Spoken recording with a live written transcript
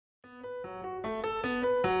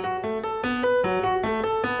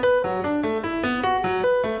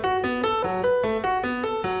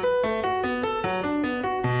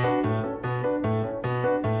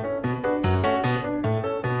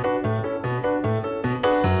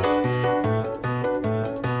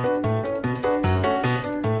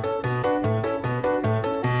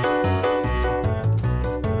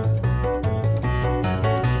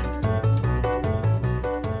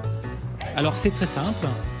Alors c'est très simple,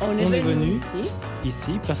 on est venu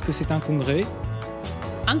ici parce que c'est un congrès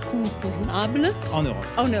incontournable en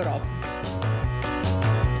Europe.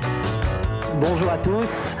 Bonjour à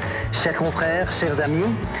tous, chers confrères, chers amis.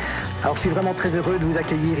 Alors je suis vraiment très heureux de vous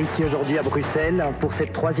accueillir ici aujourd'hui à Bruxelles pour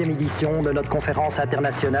cette 3e édition de notre conférence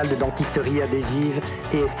internationale de dentisterie adhésive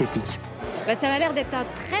et esthétique. Ça m'a l'air d'être un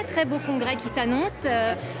très beau congrès qui s'annonce.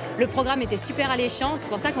 Le programme était super alléchant, c'est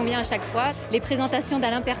pour ça qu'on vient à chaque fois. Les présentations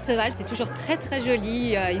d'Alain Perceval, c'est toujours très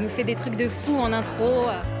joli. Il nous fait des trucs de fou en intro.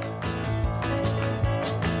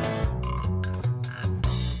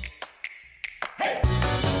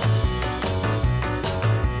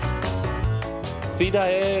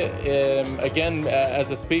 Cidae, again,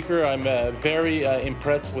 as a speaker, I'm very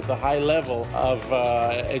impressed with the high level of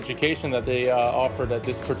education that they offered at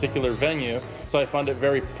this particular venue. So I found it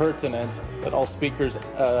very pertinent that all speakers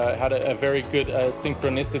had a very good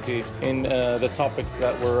synchronicity in the topics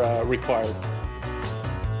that were required.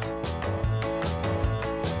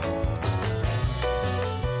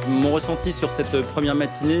 Mon ressenti sur cette première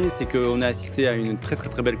matinée, c'est qu'on a assisté à une très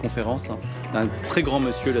belle conférence d'un très grand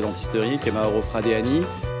monsieur de la dentisterie, qui est Mauro Fradeani.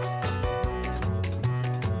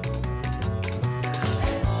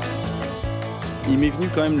 Il m'est venu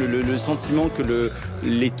quand même le sentiment que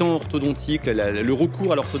les temps orthodontiques, le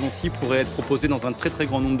recours à l'orthodontie pourrait être proposé dans un très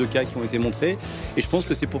grand nombre de cas qui ont été montrés. Et je pense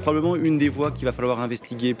que c'est probablement une des voies qu'il va falloir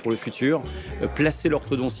investiguer pour le futur, placer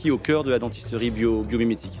l'orthodontie au cœur de la dentisterie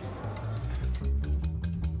biomimétique.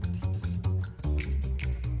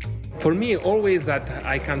 For me, always that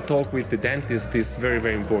I can talk with the dentist is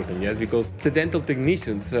very important, yes, because the dental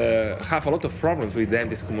technicians have a lot of problems with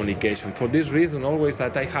dentist communication. For this reason, always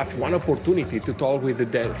that I have one opportunity to talk with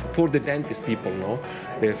for the dentist people, no?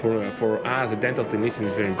 For us, the dental technician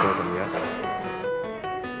is very important, yes.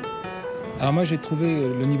 Alors moi j'ai trouvé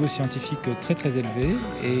le niveau scientifique très élevé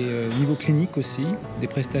et niveau clinique aussi, des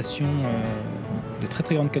prestations de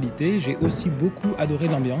très grande qualité. J'ai aussi beaucoup adoré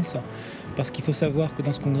l'ambiance parce qu'il faut savoir que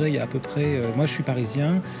dans ce congrès il y a à peu près, moi je suis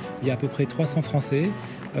parisien, il y a à peu près 300 Français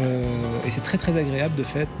et c'est très agréable de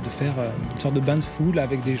faire une sorte de bain de foule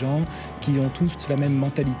avec des gens qui ont tous la même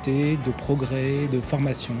mentalité de progrès, de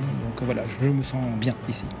formation. Donc voilà, je me sens bien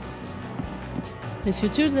ici. Le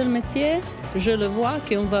futur du métier, je le vois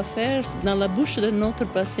qu'on va faire dans la bouche de notre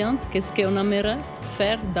patiente, qu'est-ce qu'on aimerait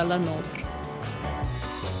faire dans la nôtre.